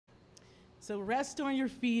So rest on your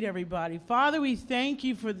feet, everybody. Father, we thank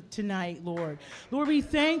you for tonight, Lord. Lord, we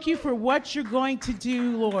thank you for what you're going to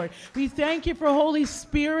do, Lord. We thank you for Holy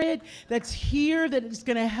Spirit that's here, that is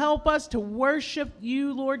going to help us to worship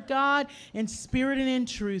you, Lord God, in spirit and in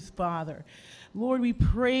truth, Father. Lord, we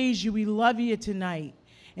praise you. We love you tonight.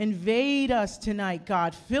 Invade us tonight,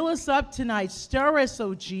 God. Fill us up tonight. Stir us,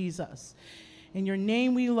 oh Jesus. In your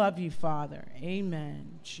name we love you, Father. Amen.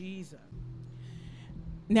 Jesus.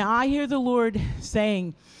 Now I hear the Lord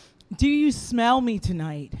saying, do you smell me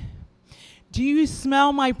tonight? Do you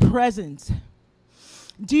smell my presence?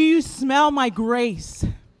 Do you smell my grace?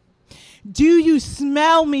 Do you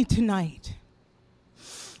smell me tonight?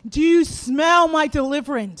 Do you smell my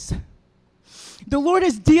deliverance? The Lord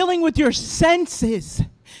is dealing with your senses.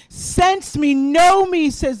 Sense me, know me,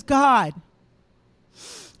 says God.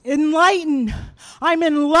 Enlighten. I'm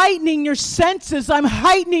enlightening your senses. I'm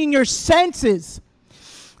heightening your senses.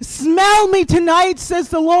 Smell me tonight, says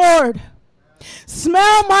the Lord.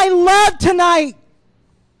 Smell my love tonight.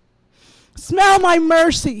 Smell my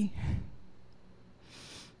mercy.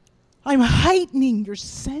 I'm heightening your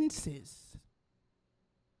senses.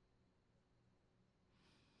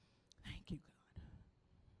 Thank you, God.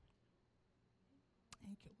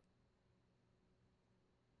 Thank you.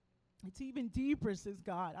 It's even deeper, says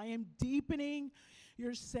God. I am deepening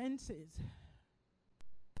your senses.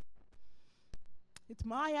 It's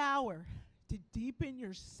my hour to deepen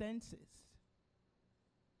your senses.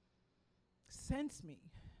 Sense me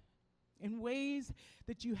in ways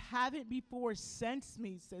that you haven't before. Sense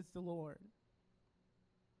me, says the Lord.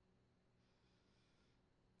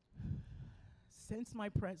 Sense my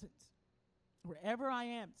presence. Wherever I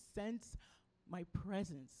am, sense my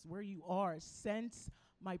presence. Where you are, sense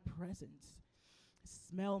my presence.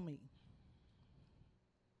 Smell me.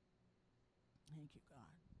 Thank you, God.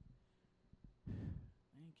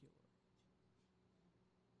 Thank you, Lord.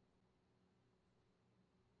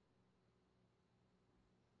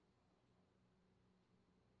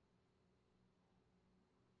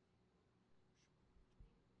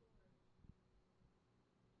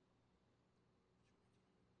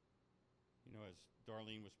 You know, as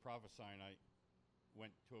Darlene was prophesying, I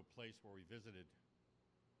went to a place where we visited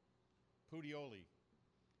Pudioli.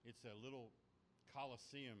 It's a little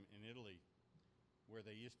coliseum in Italy where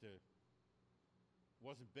they used to,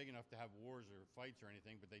 wasn't big enough to have wars or fights or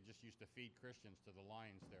anything, but they just used to feed Christians to the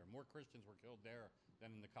lions there. More Christians were killed there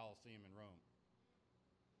than in the Colosseum in Rome.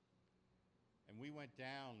 And we went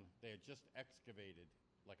down, they had just excavated,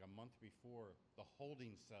 like a month before, the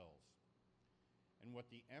holding cells. And what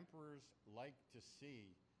the emperors liked to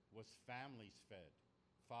see was families fed,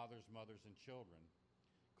 fathers, mothers, and children,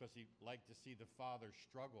 because he liked to see the father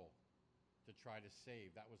struggle to try to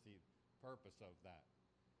save. That was the purpose of that.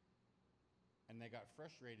 And they got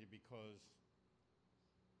frustrated because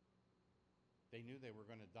they knew they were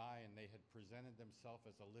going to die, and they had presented themselves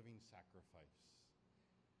as a living sacrifice.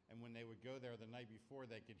 And when they would go there the night before,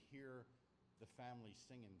 they could hear the family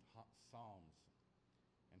singing psalms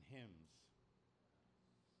and hymns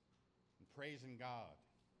and praising God.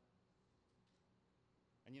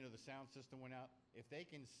 And you know, the sound system went out. If they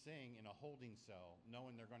can sing in a holding cell,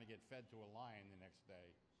 knowing they're going to get fed to a lion the next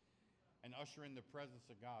day, and usher in the presence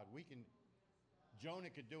of God, we can.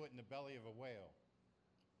 Jonah could do it in the belly of a whale.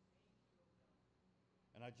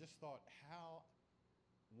 And I just thought how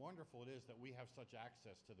wonderful it is that we have such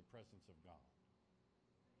access to the presence of God.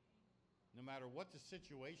 No matter what the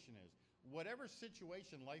situation is, whatever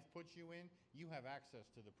situation life puts you in, you have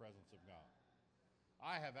access to the presence of God.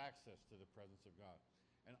 I have access to the presence of God.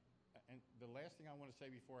 And the last thing I want to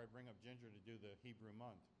say before I bring up Ginger to do the Hebrew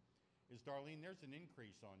month is, Darlene, there's an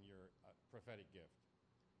increase on your prophetic gift.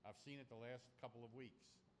 I've seen it the last couple of weeks.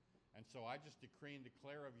 And so I just decree and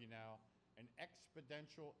declare of you now an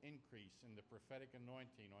exponential increase in the prophetic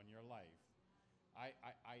anointing on your life. I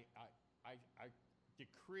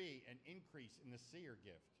decree an increase in the seer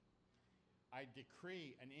gift. I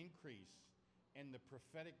decree an increase in the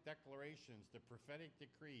prophetic declarations, the prophetic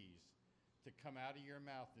decrees to come out of your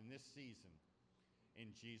mouth in this season, in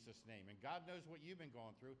Jesus' name. And God knows what you've been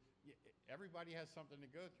going through. Everybody has something to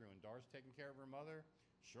go through, and Dar's taking care of her mother.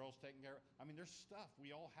 Cheryl's taking care of, I mean, there's stuff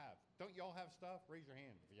we all have. Don't you all have stuff? Raise your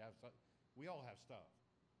hand if you have stuff. We all have stuff.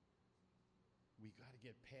 We got to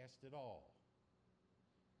get past it all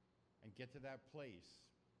and get to that place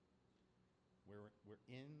where we're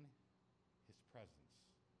in his presence.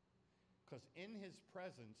 Because in his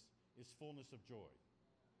presence is fullness of joy.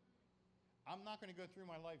 I'm not going to go through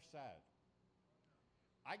my life sad.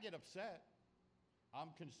 I get upset.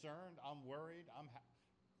 I'm concerned. I'm worried.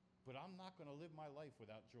 But I'm not going to live my life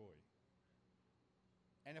without joy.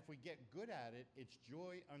 And if we get good at it, it's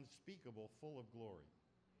joy unspeakable, full of glory.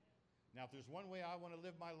 Now, if there's one way I want to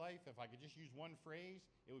live my life, if I could just use one phrase,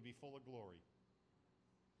 it would be full of glory.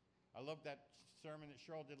 I love that sermon that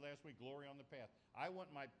Cheryl did last week, Glory on the Path. I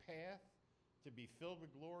want my path to be filled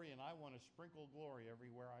with glory, and I want to sprinkle glory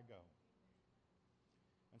everywhere I go.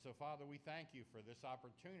 And so, Father, we thank you for this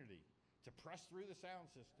opportunity to press through the sound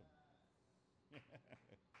system.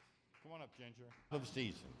 Come on up, Ginger. Of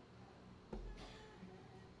season.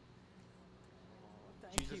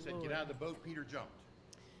 Jesus said, get out of the boat. Peter jumped.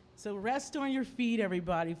 So rest on your feet,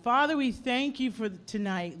 everybody. Father, we thank you for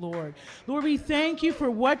tonight, Lord. Lord, we thank you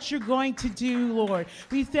for what you're going to do, Lord.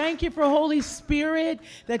 We thank you for Holy Spirit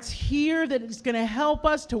that's here, that is going to help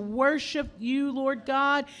us to worship you, Lord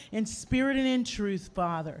God, in spirit and in truth,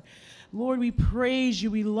 Father. Lord, we praise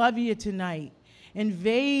you. We love you tonight.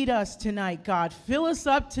 Invade us tonight, God. Fill us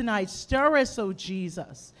up tonight. Stir us, oh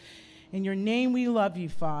Jesus. In your name we love you,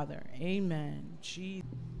 Father. Amen. Jesus.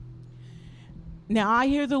 Now I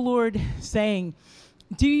hear the Lord saying,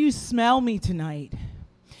 do you smell me tonight?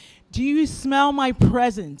 Do you smell my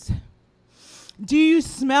presence? Do you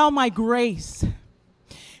smell my grace?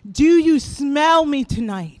 Do you smell me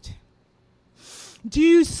tonight? Do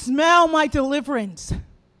you smell my deliverance?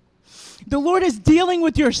 The Lord is dealing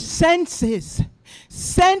with your senses.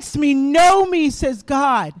 Sense me, know me, says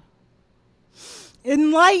God.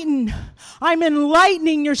 Enlighten. I'm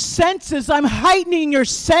enlightening your senses. I'm heightening your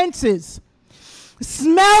senses.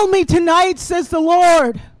 Smell me tonight, says the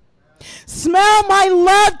Lord. Smell my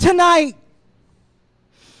love tonight.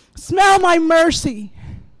 Smell my mercy.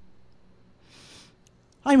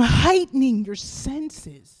 I'm heightening your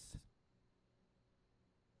senses.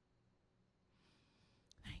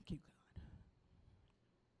 Thank you, God.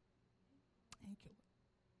 Thank you.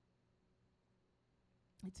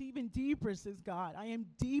 It's even deeper, says God. I am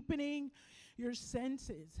deepening your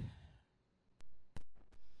senses.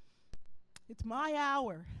 It's my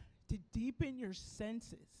hour to deepen your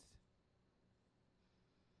senses.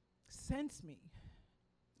 Sense me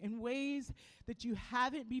in ways that you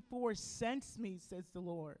haven't before. Sense me, says the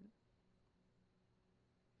Lord.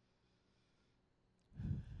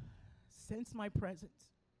 Sense my presence.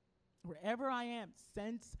 Wherever I am,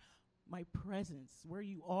 sense my presence. Where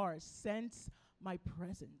you are, sense my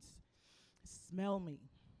presence. Smell me.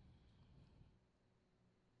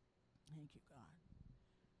 Thank you, God.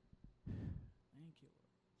 Thank you, Lord.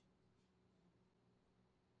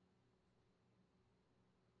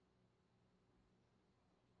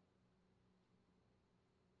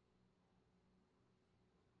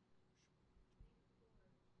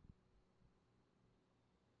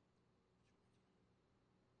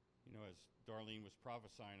 You know, as Darlene was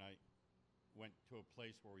prophesying, I went to a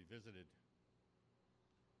place where we visited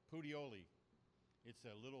Pudioli. It's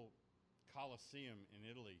a little coliseum in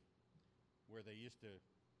Italy where they used to,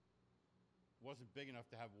 wasn't big enough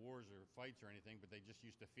to have wars or fights or anything, but they just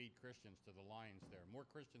used to feed Christians to the lions there. More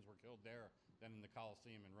Christians were killed there than in the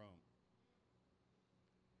Colosseum in Rome.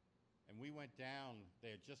 And we went down,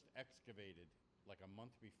 they had just excavated, like a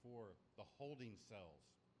month before, the holding cells.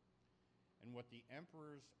 And what the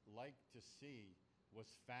emperors liked to see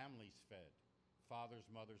was families fed, fathers,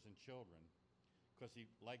 mothers, and children, because he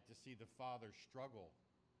liked to see the father struggle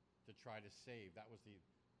to try to save. That was the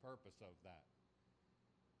purpose of that.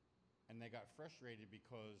 And they got frustrated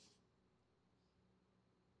because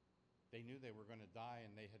they knew they were going to die,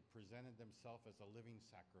 and they had presented themselves as a living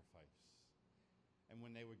sacrifice. And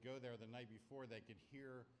when they would go there the night before, they could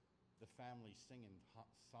hear the family singing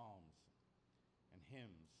psalms and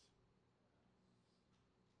hymns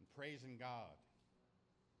and praising God.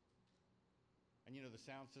 And you know, the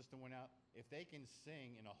sound system went out. If they can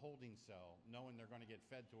sing in a holding cell, knowing they're going to get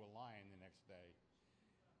fed to a lion the next day,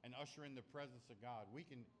 and usher in the presence of God, we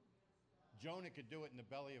can. Jonah could do it in the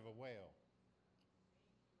belly of a whale.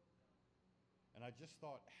 And I just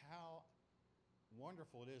thought how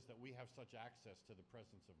wonderful it is that we have such access to the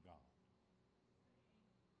presence of God.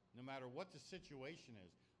 No matter what the situation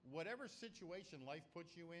is, whatever situation life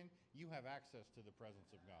puts you in, you have access to the presence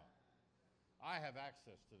of God. I have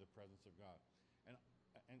access to the presence of God.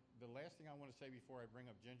 And the last thing I want to say before I bring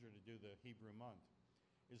up Ginger to do the Hebrew month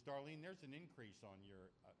is, Darlene, there's an increase on your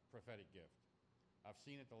prophetic gift. I've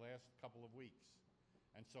seen it the last couple of weeks.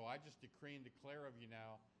 And so I just decree and declare of you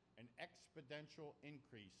now an exponential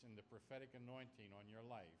increase in the prophetic anointing on your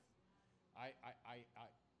life. I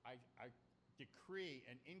decree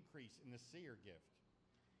an increase in the seer gift.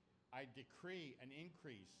 I decree an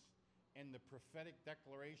increase in the prophetic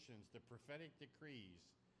declarations, the prophetic decrees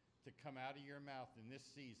to come out of your mouth in this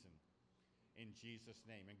season in Jesus'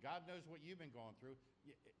 name. And God knows what you've been going through.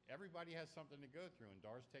 Everybody has something to go through, and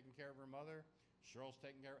Dar's taking care of her mother. Cheryl's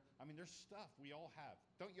taking care of, I mean, there's stuff we all have.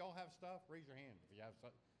 Don't you all have stuff? Raise your hand if you have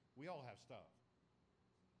stuff. We all have stuff.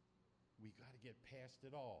 We got to get past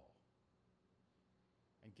it all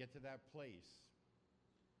and get to that place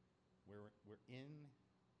where we're in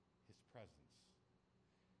his presence.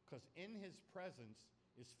 Because in his presence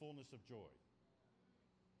is fullness of joy.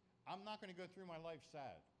 I'm not going to go through my life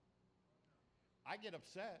sad. I get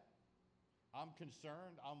upset. I'm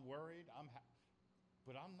concerned. I'm worried.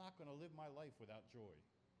 But I'm not going to live my life without joy.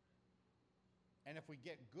 And if we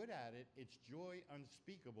get good at it, it's joy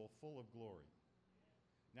unspeakable, full of glory.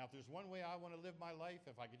 Now, if there's one way I want to live my life,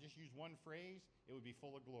 if I could just use one phrase, it would be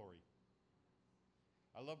full of glory.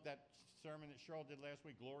 I love that sermon that Cheryl did last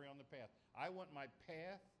week, Glory on the Path. I want my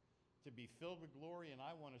path to be filled with glory, and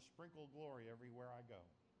I want to sprinkle glory everywhere I go.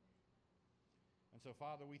 And so,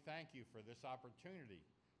 Father, we thank you for this opportunity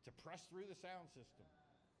to press through the sound system.